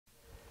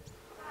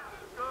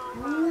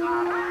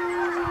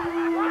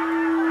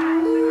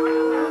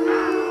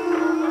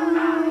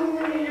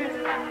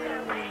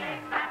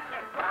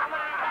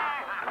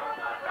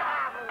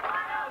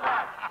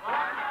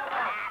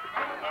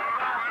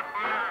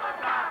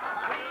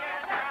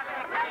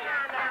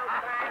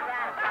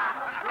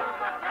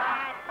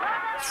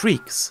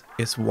Freaks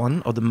is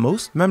one of the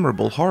most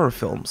memorable horror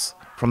films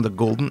from the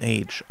golden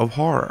age of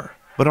horror,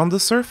 but on the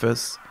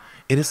surface,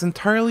 it is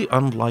entirely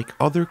unlike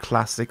other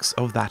classics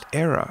of that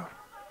era.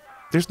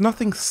 There's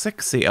nothing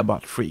sexy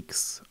about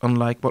Freaks,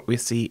 unlike what we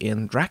see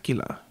in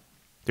Dracula.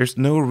 There's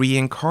no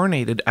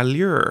reincarnated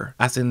allure,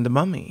 as in The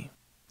Mummy.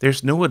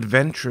 There's no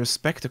adventurous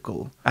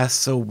spectacle, as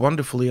so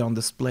wonderfully on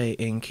display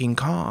in King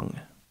Kong.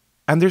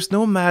 And there's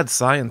no mad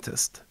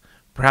scientist,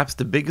 perhaps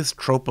the biggest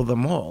trope of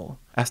them all,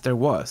 as there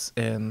was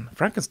in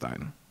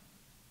Frankenstein.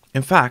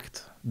 In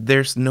fact,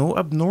 there's no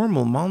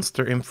abnormal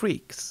monster in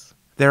Freaks.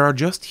 There are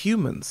just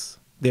humans,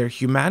 their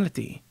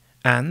humanity,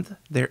 and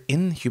their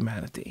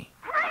inhumanity.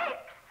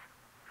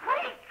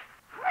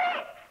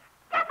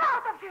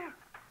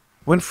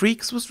 When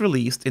Freaks was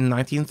released in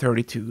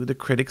 1932, the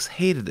critics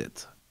hated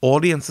it.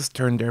 Audiences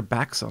turned their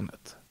backs on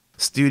it.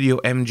 Studio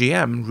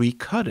MGM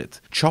recut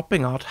it,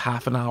 chopping out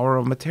half an hour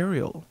of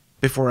material,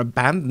 before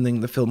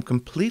abandoning the film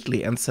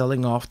completely and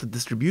selling off the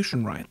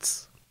distribution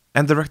rights.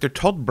 And director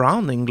Tod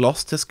Browning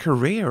lost his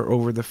career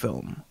over the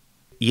film.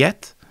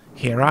 Yet,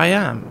 here I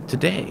am,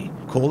 today,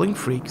 calling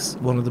Freaks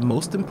one of the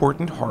most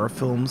important horror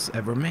films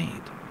ever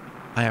made.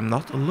 I am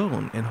not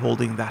alone in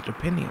holding that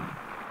opinion.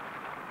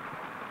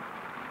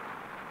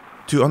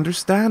 To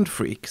understand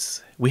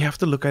Freaks, we have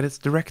to look at its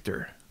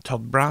director,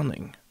 Tod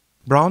Browning.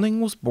 Browning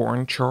was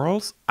born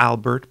Charles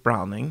Albert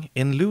Browning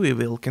in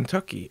Louisville,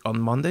 Kentucky on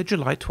Monday,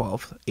 July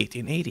 12,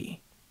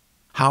 1880.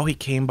 How he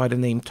came by the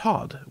name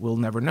Tod, we'll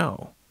never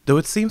know, though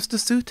it seems to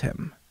suit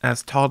him,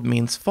 as Tod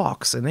means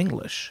fox in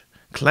English,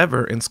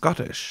 clever in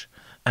Scottish,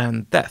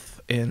 and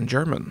death in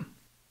German.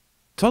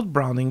 Tod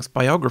Browning's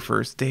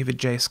biographers David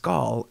J.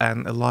 Skal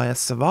and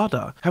Elias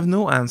Savada have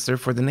no answer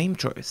for the name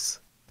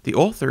choice. The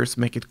authors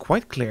make it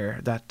quite clear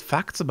that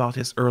facts about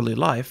his early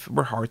life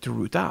were hard to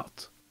root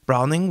out.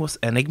 Browning was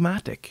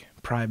enigmatic,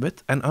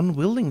 private, and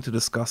unwilling to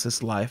discuss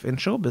his life in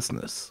show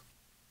business.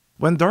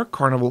 When Dark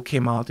Carnival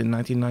came out in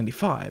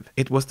 1995,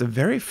 it was the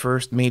very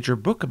first major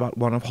book about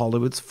one of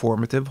Hollywood's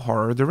formative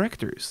horror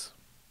directors.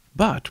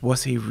 But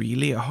was he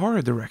really a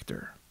horror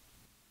director?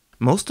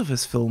 Most of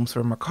his films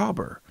were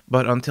macabre,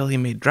 but until he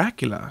made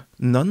Dracula,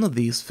 none of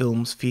these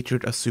films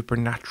featured a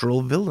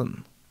supernatural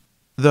villain.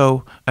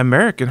 Though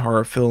American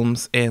horror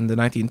films in the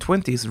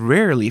 1920s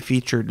rarely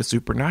featured the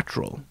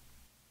supernatural.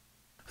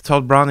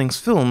 Tod Browning's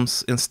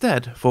films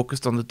instead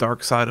focused on the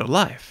dark side of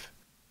life.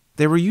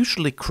 They were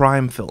usually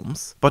crime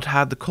films, but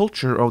had the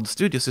culture of the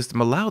studio system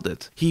allowed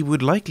it, he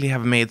would likely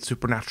have made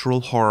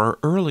supernatural horror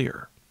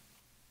earlier.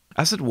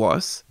 As it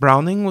was,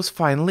 Browning was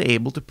finally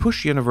able to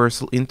push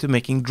Universal into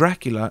making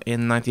Dracula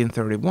in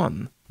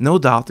 1931, no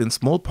doubt in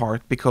small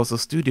part because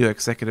of studio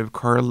executive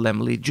Carl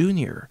Laemmle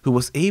Jr., who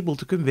was able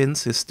to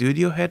convince his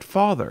studio head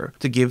father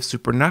to give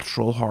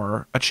supernatural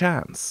horror a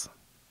chance.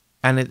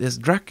 And it is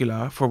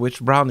Dracula for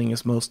which Browning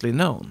is mostly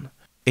known.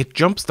 It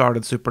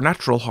jump-started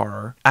supernatural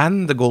horror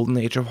and the golden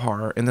age of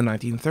horror in the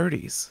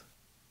 1930s.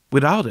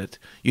 Without it,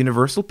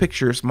 Universal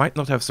Pictures might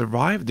not have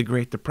survived the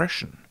Great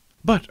Depression.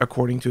 But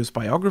according to his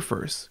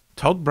biographers,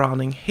 Tod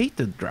Browning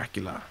hated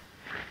Dracula.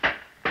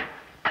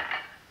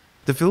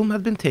 The film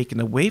had been taken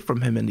away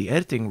from him in the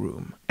editing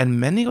room, and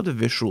many of the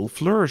visual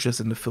flourishes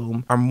in the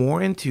film are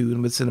more in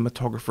tune with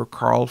cinematographer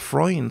Carl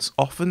Freund's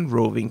often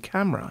roving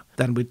camera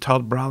than with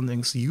Tod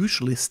Browning's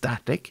usually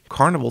static,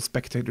 carnival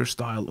spectator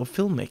style of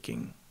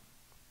filmmaking.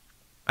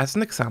 As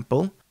an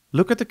example,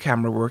 look at the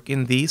camera work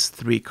in these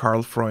three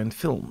Carl Freund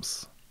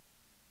films.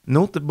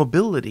 Note the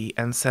mobility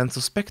and sense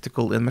of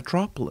spectacle in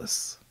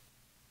Metropolis.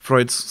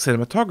 Freud's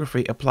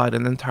cinematography applied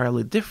an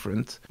entirely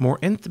different, more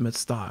intimate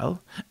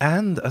style,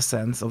 and a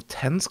sense of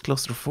tense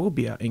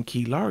claustrophobia in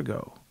Key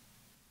Largo.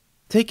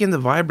 Take in the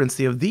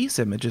vibrancy of these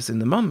images in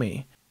The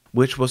Mummy,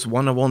 which was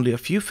one of only a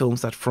few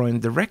films that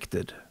Freund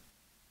directed.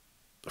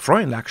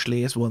 Freund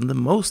actually is one of the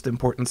most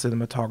important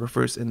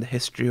cinematographers in the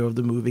history of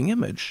the moving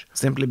image,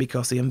 simply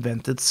because he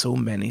invented so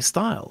many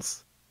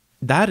styles.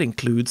 That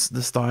includes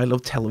the style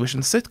of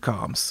television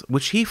sitcoms,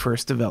 which he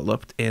first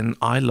developed in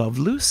I Love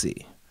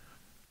Lucy.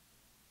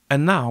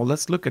 And now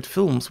let's look at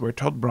films where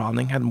Tod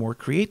Browning had more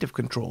creative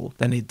control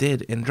than he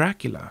did in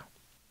Dracula.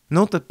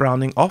 Note that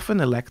Browning often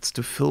elects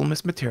to film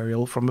his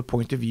material from the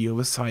point of view of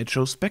a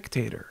sideshow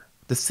spectator.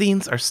 The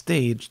scenes are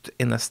staged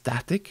in a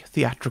static,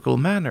 theatrical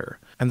manner,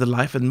 and the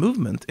life and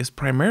movement is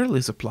primarily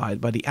supplied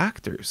by the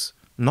actors,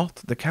 not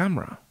the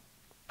camera.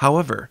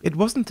 However, it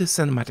wasn't his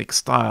cinematic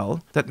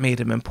style that made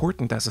him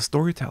important as a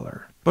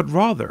storyteller, but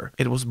rather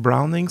it was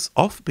Browning's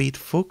offbeat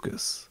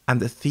focus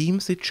and the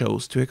themes he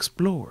chose to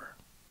explore.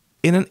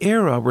 In an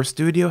era where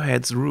studio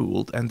heads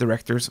ruled and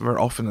directors were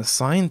often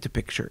assigned to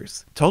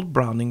pictures, Tod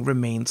Browning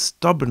remained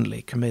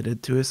stubbornly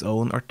committed to his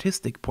own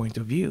artistic point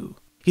of view.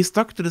 He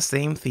stuck to the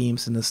same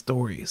themes in his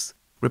stories,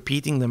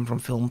 repeating them from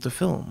film to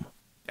film.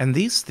 And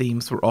these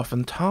themes were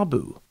often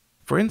taboo,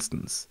 for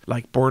instance,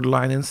 like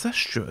borderline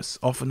incestuous,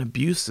 often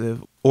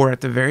abusive, or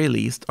at the very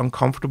least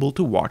uncomfortable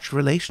to watch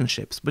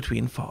relationships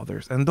between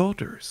fathers and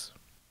daughters.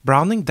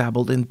 Browning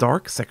dabbled in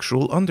dark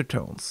sexual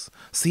undertones,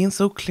 seen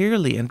so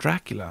clearly in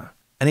Dracula,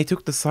 and he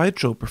took the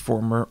sideshow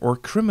performer or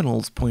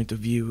criminal's point of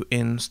view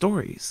in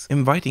stories,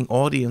 inviting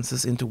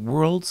audiences into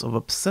worlds of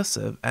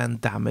obsessive and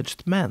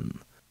damaged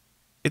men.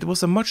 It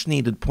was a much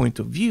needed point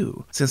of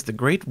view, since the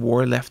Great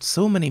War left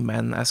so many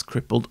men as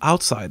crippled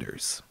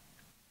outsiders.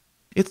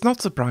 It's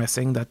not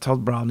surprising that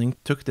Tod Browning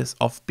took this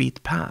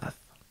offbeat path.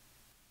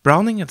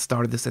 Browning had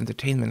started his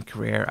entertainment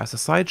career as a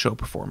sideshow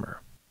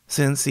performer.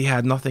 Since he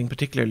had nothing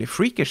particularly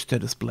freakish to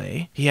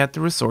display, he had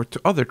to resort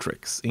to other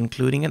tricks,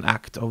 including an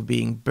act of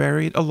being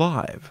buried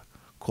alive,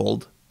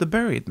 called the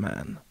Buried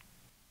Man.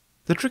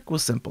 The trick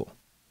was simple.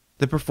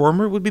 The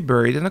performer would be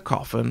buried in a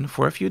coffin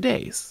for a few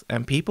days,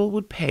 and people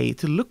would pay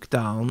to look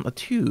down a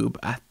tube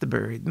at the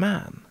buried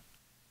man.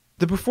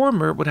 The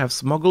performer would have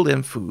smuggled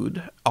in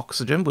food,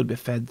 oxygen would be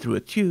fed through a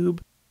tube,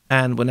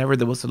 and whenever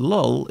there was a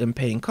lull in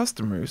paying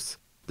customers,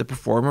 the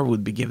performer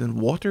would be given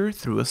water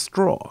through a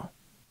straw.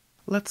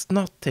 Let's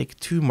not take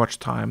too much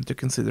time to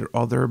consider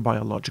other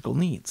biological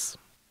needs.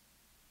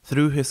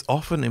 Through his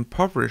often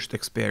impoverished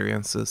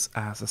experiences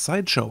as a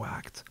sideshow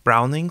act,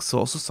 Browning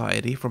saw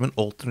society from an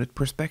alternate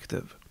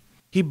perspective.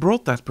 He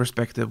brought that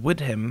perspective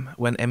with him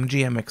when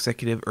MGM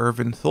executive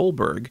Irvin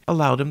Thalberg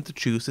allowed him to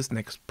choose his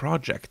next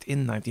project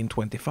in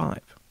 1925.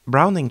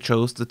 Browning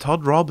chose the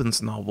Tod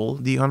Robbins novel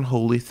The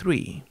Unholy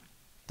 3.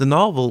 The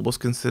novel was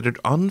considered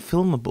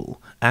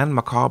unfilmable and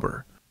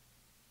macabre.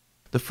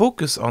 The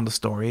focus on the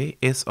story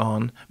is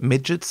on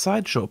midget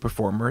sideshow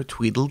performer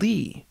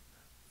Tweedledee.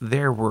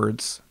 Their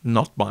words,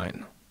 not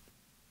mine.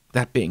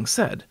 That being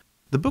said,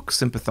 the book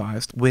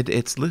sympathized with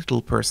its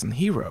little person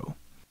hero.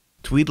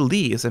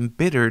 Tweedledee is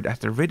embittered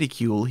at the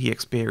ridicule he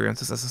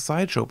experiences as a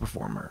sideshow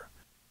performer.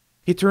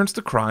 He turns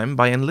to crime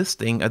by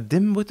enlisting a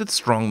dim-witted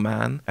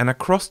strongman and a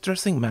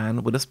cross-dressing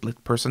man with a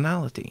split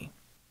personality.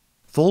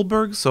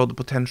 Thalberg saw the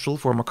potential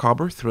for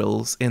macabre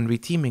thrills in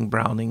reteaming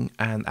Browning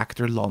and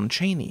actor Lon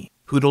Chaney,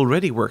 who'd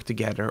already worked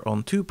together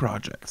on 2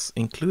 projects,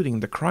 including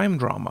the crime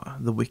drama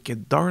The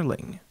Wicked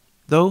Darling.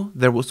 Though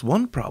there was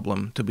one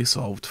problem to be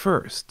solved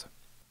first.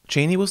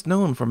 Chaney was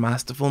known for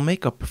masterful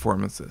makeup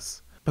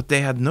performances, but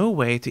they had no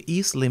way to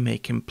easily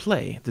make him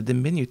play the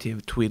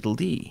diminutive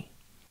Tweedledee.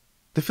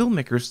 The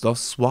filmmakers thus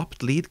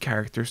swapped lead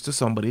characters to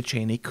somebody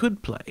Chaney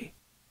could play.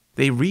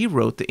 They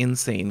rewrote the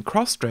insane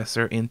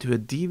crossdresser into a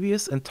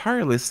devious,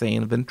 entirely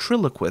sane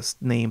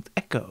ventriloquist named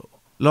Echo.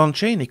 Lon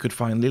Chaney could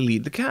finally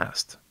lead the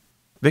cast.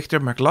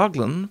 Victor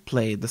McLaglen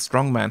played the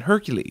strongman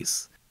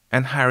Hercules,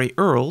 and Harry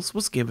Earls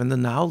was given the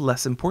now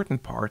less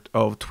important part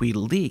of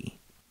Tweedledee.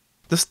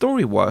 The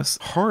story was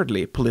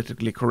hardly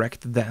politically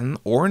correct then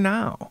or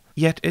now,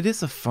 yet it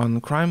is a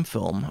fun crime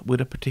film with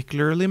a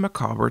particularly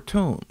macabre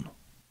tone.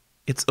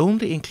 It's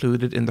only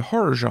included in the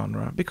horror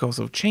genre because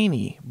of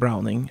Chaney,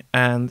 Browning,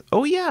 and,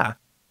 oh yeah,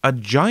 a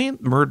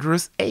giant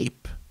murderous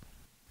ape.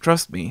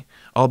 Trust me,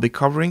 I'll be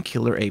covering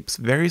killer apes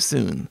very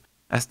soon,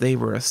 as they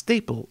were a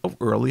staple of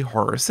early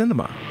horror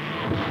cinema.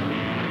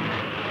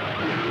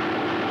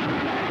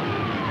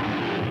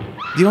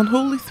 The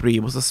Unholy 3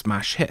 was a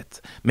smash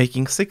hit,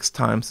 making 6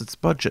 times its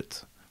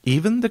budget.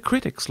 Even the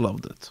critics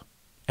loved it.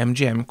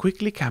 MGM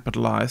quickly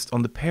capitalized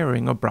on the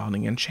pairing of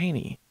Browning and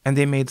Chaney, and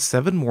they made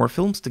 7 more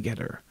films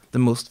together, the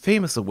most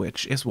famous of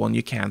which is one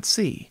you can't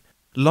see.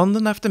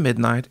 London After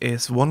Midnight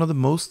is one of the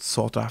most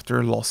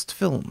sought-after lost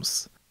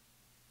films.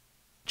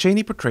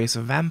 Chaney portrays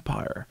a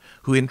vampire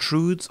who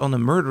intrudes on a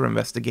murder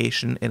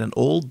investigation in an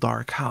old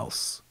dark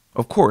house.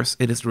 Of course,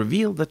 it is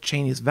revealed that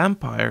Chaney's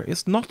vampire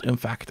is not in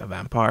fact a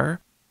vampire,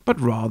 but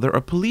rather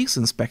a police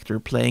inspector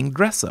playing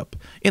dress-up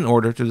in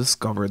order to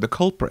discover the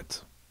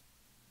culprit.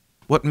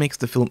 What makes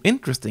the film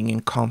interesting in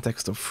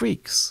context of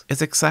Freaks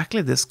is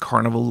exactly this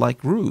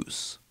carnival-like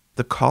ruse.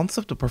 The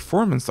concept of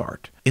performance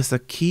art is a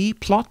key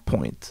plot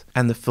point,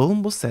 and the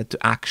film was said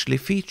to actually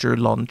feature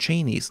Lon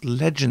Chaney's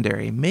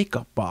legendary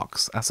makeup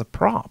box as a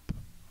prop.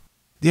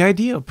 The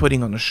idea of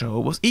putting on a show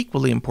was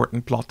equally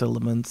important plot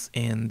elements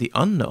in The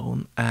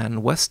Unknown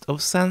and West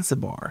of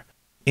Zanzibar.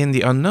 In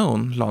The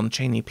Unknown, Lon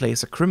Chaney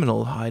plays a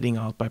criminal hiding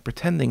out by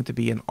pretending to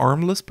be an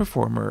armless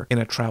performer in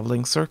a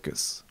traveling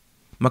circus.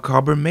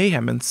 Macabre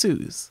mayhem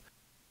ensues.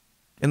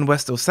 In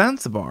West of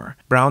Zanzibar,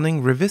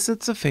 Browning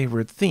revisits a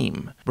favorite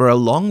theme, where a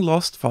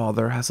long-lost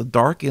father has a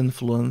dark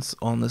influence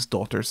on his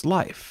daughter's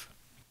life.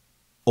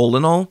 All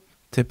in all,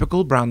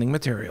 typical Browning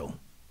material.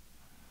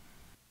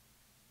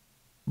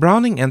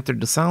 Browning entered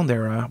the sound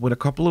era with a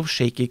couple of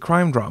shaky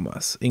crime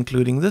dramas,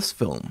 including this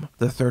film,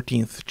 The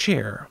 13th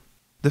Chair.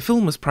 The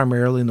film is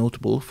primarily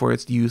notable for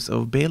its use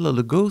of Bela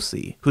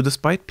Lugosi, who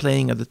despite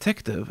playing a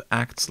detective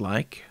acts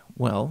like,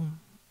 well,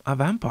 a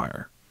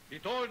vampire. He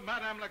told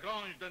Madame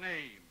Lagrange the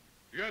name.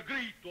 You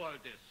agreed to all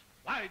this.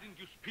 Why didn't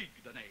you speak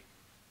the name?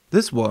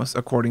 This was,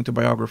 according to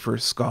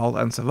biographers Skal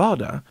and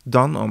Savada,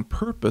 done on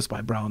purpose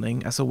by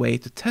Browning as a way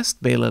to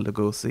test Bela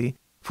Lugosi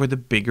for the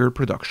bigger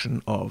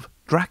production of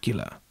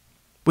Dracula.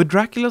 With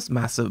Dracula's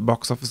massive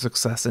box office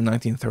success in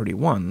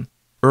 1931,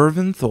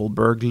 Irvin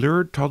Thalberg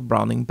lured Tod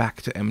Browning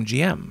back to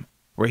MGM,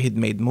 where he'd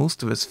made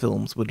most of his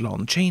films with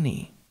Lon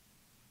Chaney.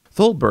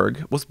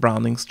 Thalberg was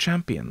Browning's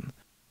champion,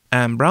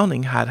 and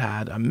Browning had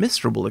had a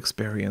miserable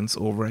experience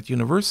over at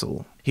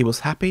Universal. He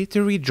was happy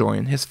to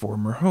rejoin his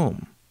former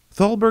home.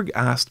 Thalberg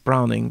asked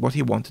Browning what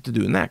he wanted to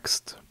do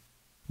next.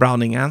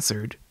 Browning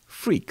answered,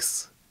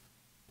 "Freaks."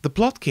 The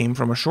plot came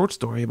from a short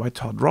story by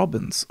Todd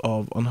Robbins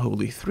of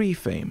Unholy 3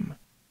 fame,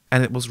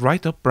 and it was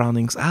right up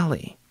Browning's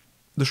alley.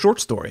 The short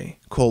story,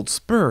 called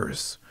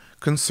Spurs,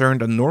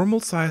 concerned a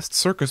normal-sized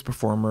circus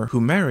performer who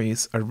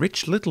marries a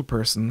rich little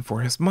person for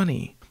his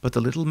money, but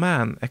the little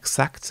man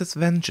exacts his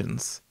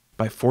vengeance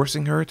by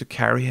forcing her to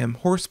carry him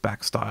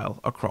horseback style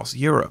across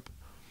Europe.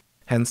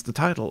 Hence the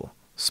title,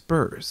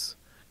 Spurs.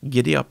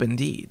 Giddy up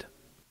indeed.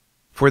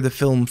 For the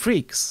film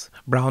Freaks,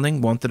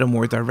 Browning wanted a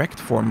more direct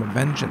form of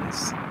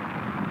vengeance.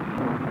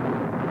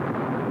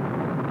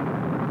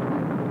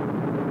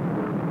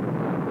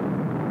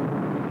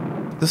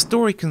 The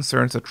story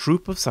concerns a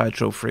troupe of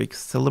sideshow freaks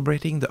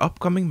celebrating the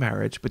upcoming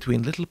marriage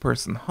between little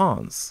person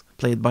Hans,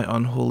 played by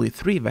Unholy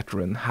 3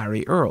 veteran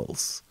Harry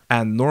Earls,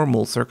 and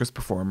normal circus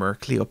performer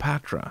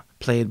Cleopatra,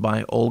 played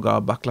by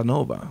Olga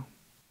Baklanova.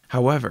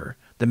 However,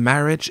 the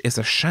marriage is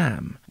a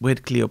sham,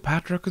 with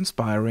Cleopatra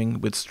conspiring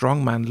with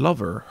strongman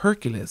lover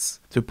Hercules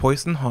to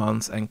poison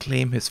Hans and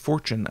claim his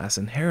fortune as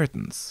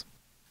inheritance.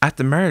 At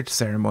the marriage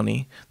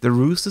ceremony, the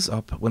ruse is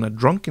up when a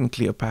drunken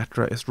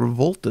Cleopatra is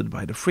revolted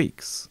by the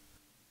freaks.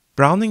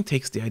 Browning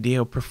takes the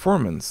idea of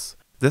performance,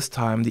 this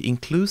time the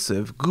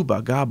inclusive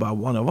 "Gooba Gaba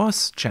One of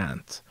Us"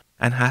 chant,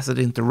 and has it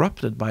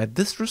interrupted by a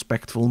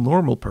disrespectful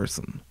normal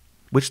person,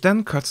 which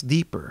then cuts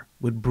deeper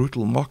with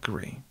brutal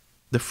mockery.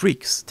 The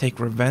freaks take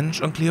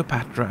revenge on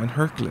Cleopatra and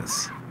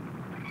Hercules.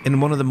 In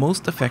one of the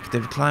most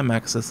effective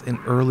climaxes in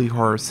early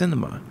horror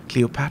cinema,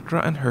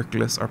 Cleopatra and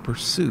Hercules are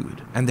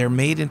pursued, and they're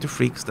made into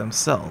freaks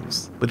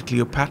themselves, with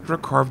Cleopatra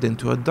carved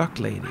into a duck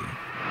lady,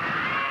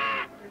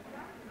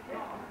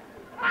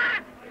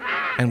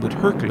 and with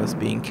Hercules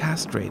being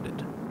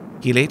castrated.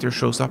 He later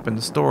shows up in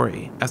the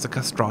story as a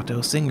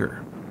castrato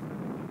singer.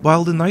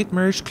 While the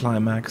nightmarish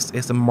climax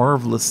is a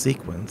marvelous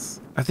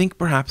sequence, I think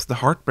perhaps the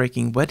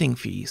heartbreaking wedding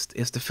feast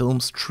is the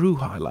film's true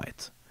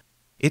highlight.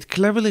 It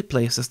cleverly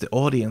places the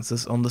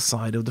audiences on the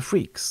side of the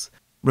freaks,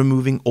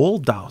 removing all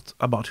doubt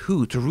about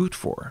who to root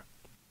for.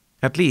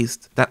 At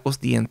least, that was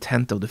the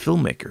intent of the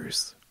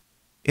filmmakers.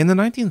 In the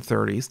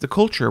 1930s, the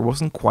culture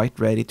wasn't quite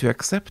ready to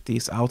accept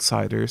these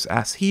outsiders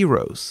as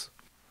heroes.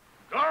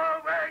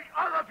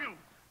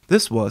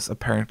 This was,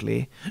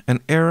 apparently, an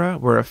era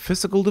where a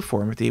physical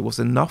deformity was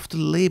enough to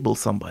label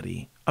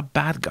somebody a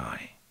bad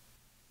guy.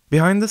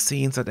 Behind the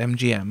scenes at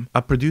MGM,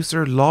 a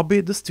producer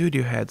lobbied the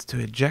studio heads to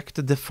eject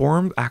the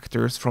deformed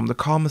actors from the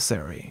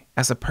commissary,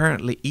 as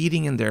apparently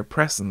eating in their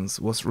presence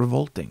was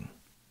revolting.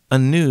 A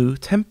new,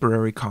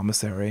 temporary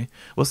commissary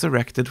was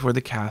erected for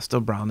the cast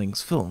of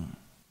Browning's film.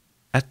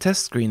 At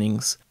test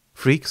screenings,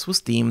 Freaks was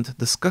deemed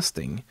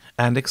disgusting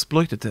and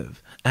exploitative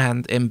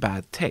and in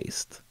bad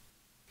taste.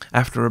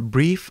 After a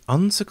brief,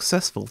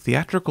 unsuccessful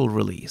theatrical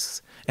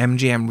release,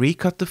 MGM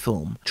recut the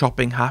film,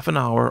 chopping half an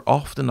hour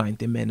off the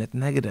 90-minute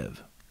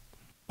negative.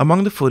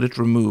 Among the footage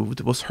removed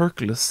was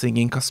Hercules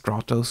singing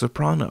castrato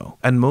soprano,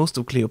 and most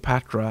of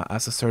Cleopatra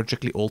as a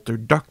surgically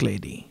altered duck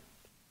lady.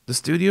 The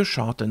studio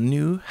shot a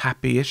new,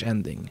 happy-ish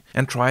ending,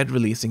 and tried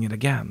releasing it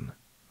again.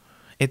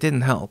 It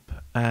didn't help,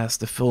 as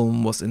the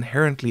film was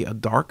inherently a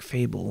dark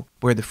fable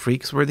where the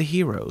freaks were the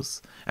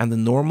heroes, and the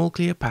normal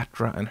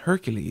Cleopatra and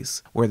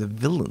Hercules were the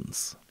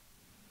villains.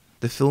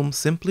 The film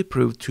simply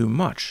proved too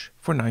much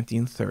for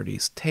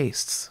 1930s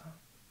tastes.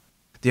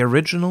 The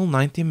original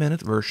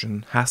 90-minute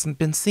version hasn't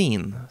been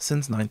seen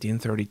since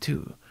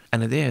 1932,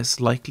 and it is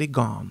likely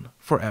gone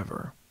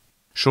forever.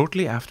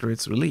 Shortly after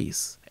its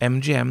release,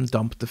 MGM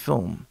dumped the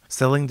film,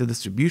 selling the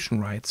distribution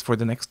rights for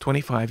the next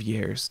 25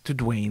 years to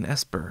Dwayne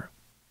Esper.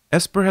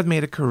 Esper had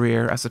made a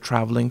career as a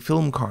traveling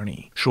film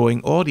carny,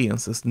 showing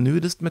audiences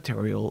nudist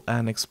material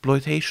and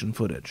exploitation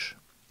footage.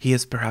 He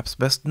is perhaps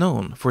best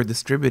known for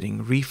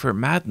distributing Reefer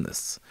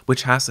Madness,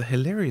 which has a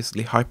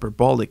hilariously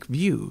hyperbolic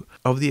view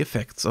of the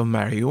effects of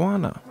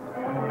marijuana.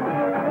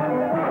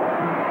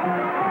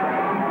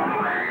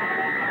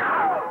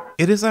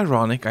 It is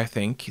ironic, I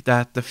think,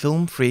 that the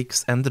film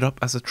Freaks ended up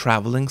as a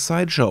traveling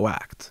sideshow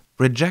act,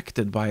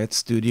 rejected by its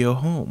studio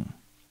home.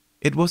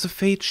 It was a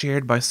fate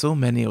shared by so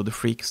many of the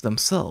freaks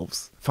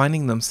themselves,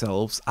 finding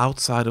themselves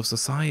outside of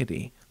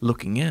society,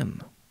 looking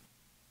in.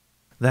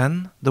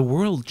 Then the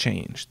world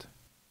changed.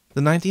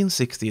 The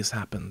 1960s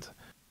happened.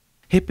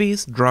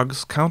 Hippies,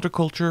 drugs,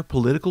 counterculture,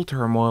 political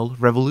turmoil,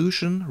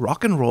 revolution,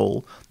 rock and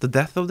roll, the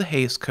death of the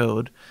Hays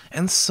Code,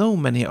 and so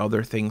many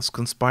other things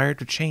conspired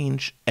to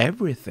change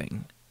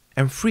everything.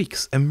 And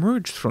Freaks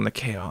emerged from the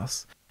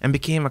chaos and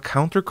became a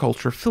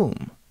counterculture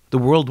film. The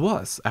world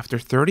was, after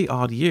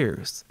 30-odd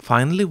years,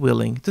 finally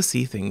willing to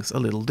see things a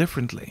little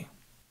differently.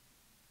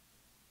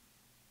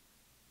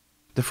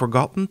 The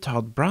forgotten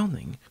Tod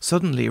Browning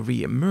suddenly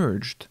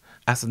re-emerged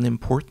as an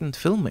important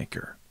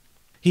filmmaker.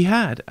 He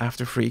had,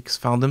 after Freaks,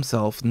 found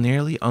himself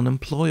nearly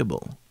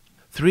unemployable.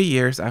 3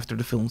 years after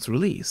the film's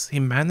release, he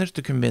managed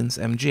to convince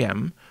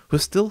MGM, who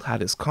still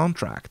had his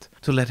contract,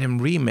 to let him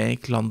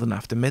remake London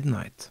After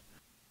Midnight.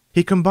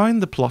 He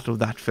combined the plot of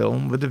that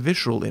film with the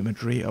visual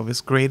imagery of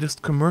his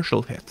greatest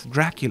commercial hit,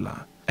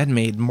 Dracula, and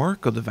made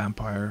Marco the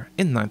Vampire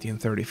in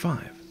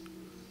 1935.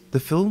 The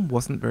film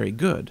wasn't very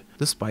good,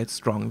 despite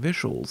strong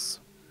visuals,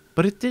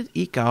 but it did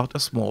eke out a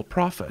small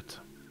profit.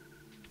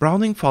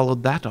 Browning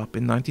followed that up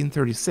in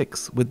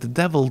 1936 with The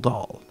Devil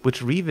Doll,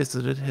 which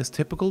revisited his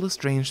typical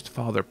estranged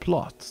father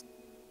plot.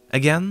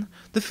 Again,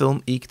 the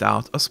film eked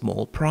out a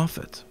small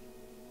profit.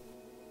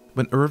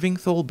 When Irving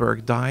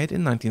Thalberg died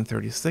in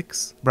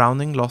 1936,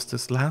 Browning lost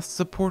his last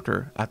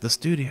supporter at the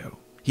studio.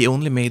 He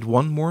only made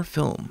one more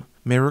film,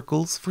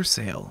 Miracles for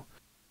Sale.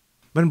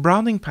 When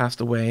Browning passed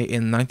away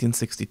in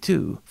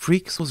 1962,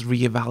 Freaks was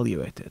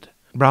re-evaluated.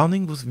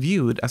 Browning was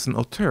viewed as an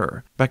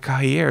auteur by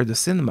Cahiers de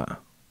Cinema,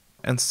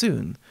 and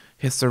soon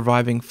his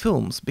surviving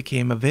films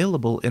became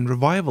available in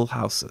revival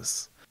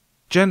houses.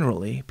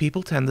 Generally,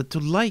 people tended to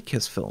like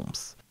his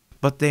films,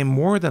 but they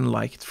more than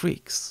liked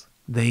Freaks.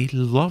 They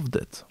loved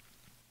it.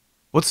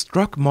 What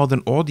struck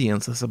modern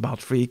audiences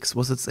about Freaks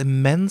was its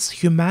immense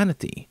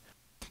humanity.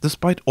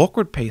 Despite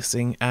awkward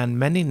pacing and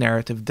many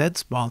narrative dead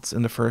spots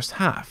in the first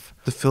half,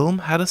 the film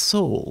had a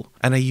soul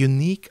and a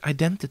unique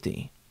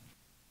identity.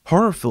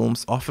 Horror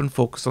films often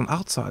focus on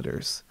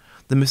outsiders,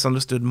 the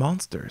misunderstood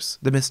monsters,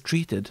 the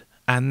mistreated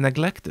and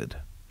neglected.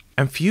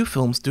 And few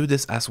films do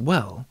this as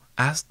well,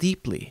 as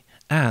deeply,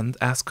 and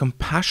as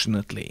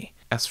compassionately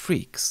as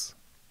Freaks.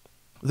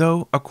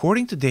 Though,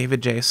 according to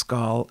David J.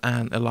 Skal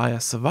and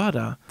Elias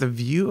Savada, the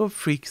view of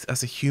Freaks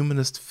as a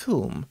humanist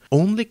film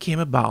only came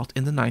about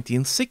in the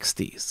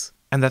 1960s,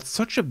 and that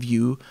such a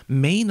view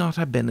may not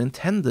have been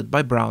intended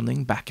by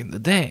Browning back in the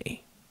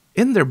day.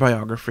 In their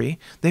biography,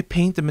 they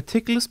paint a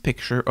meticulous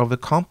picture of a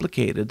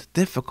complicated,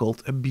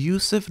 difficult,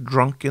 abusive,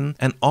 drunken,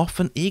 and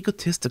often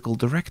egotistical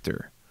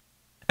director.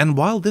 And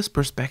while this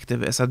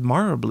perspective is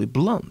admirably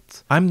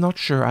blunt, I'm not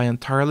sure I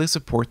entirely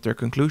support their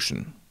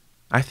conclusion.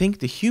 I think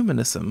the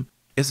humanism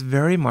is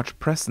very much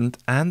present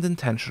and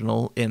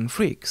intentional in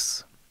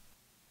Freaks.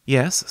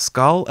 Yes,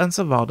 Skal and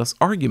Savada's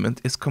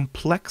argument is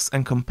complex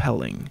and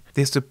compelling.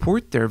 They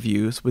support their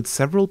views with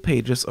several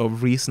pages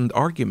of reasoned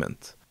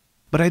argument.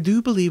 But I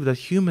do believe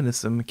that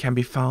humanism can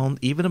be found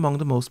even among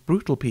the most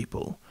brutal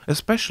people,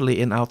 especially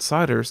in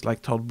outsiders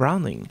like Tod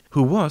Browning,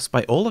 who was,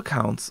 by all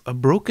accounts, a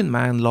broken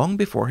man long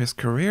before his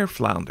career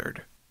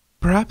floundered.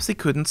 Perhaps he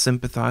couldn't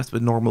sympathize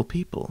with normal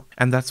people,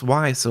 and that's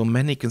why so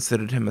many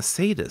considered him a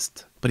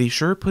sadist, but he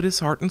sure put his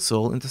heart and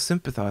soul into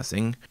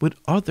sympathizing with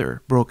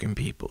other broken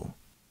people.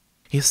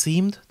 He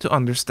seemed to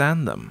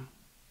understand them.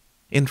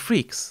 In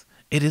Freaks,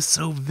 it is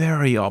so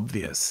very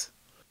obvious.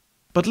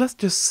 But let's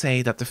just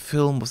say that the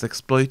film was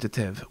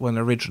exploitative when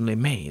originally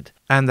made,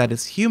 and that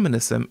its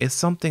humanism is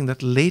something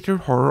that later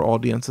horror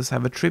audiences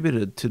have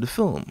attributed to the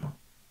film.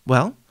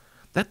 Well,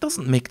 that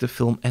doesn't make the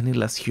film any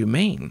less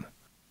humane.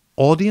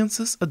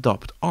 Audiences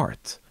adopt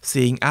art,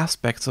 seeing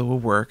aspects of a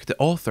work the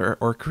author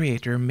or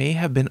creator may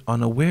have been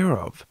unaware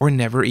of or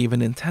never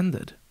even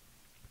intended.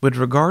 With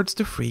regards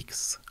to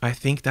Freaks, I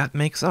think that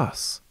makes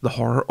us, the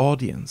horror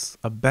audience,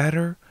 a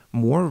better,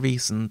 more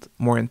recent,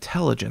 more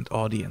intelligent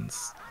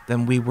audience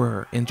than we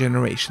were in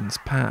generations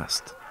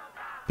past.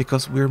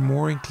 Because we're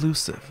more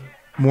inclusive,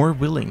 more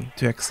willing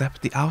to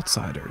accept the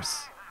outsiders,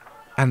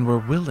 and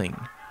we're willing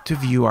to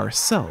view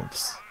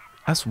ourselves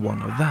as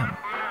one of them.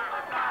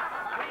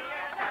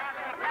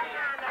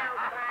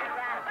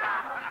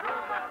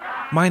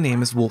 My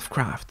name is Wolf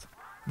Craft.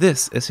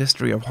 This is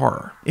History of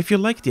Horror. If you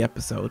liked the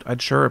episode,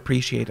 I'd sure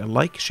appreciate a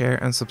like, share,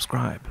 and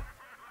subscribe.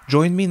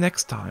 Join me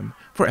next time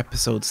for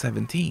episode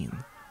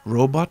 17,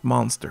 Robot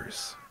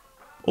Monsters.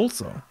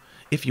 Also,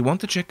 if you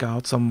want to check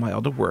out some of my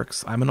other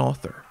works, I'm an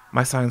author.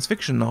 My science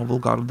fiction novel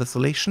God of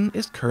Desolation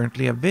is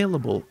currently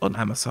available on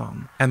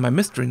Amazon, and my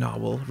mystery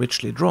novel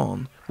Richly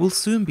Drawn will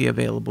soon be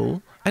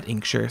available at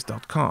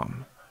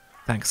inkshares.com.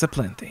 Thanks a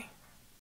plenty.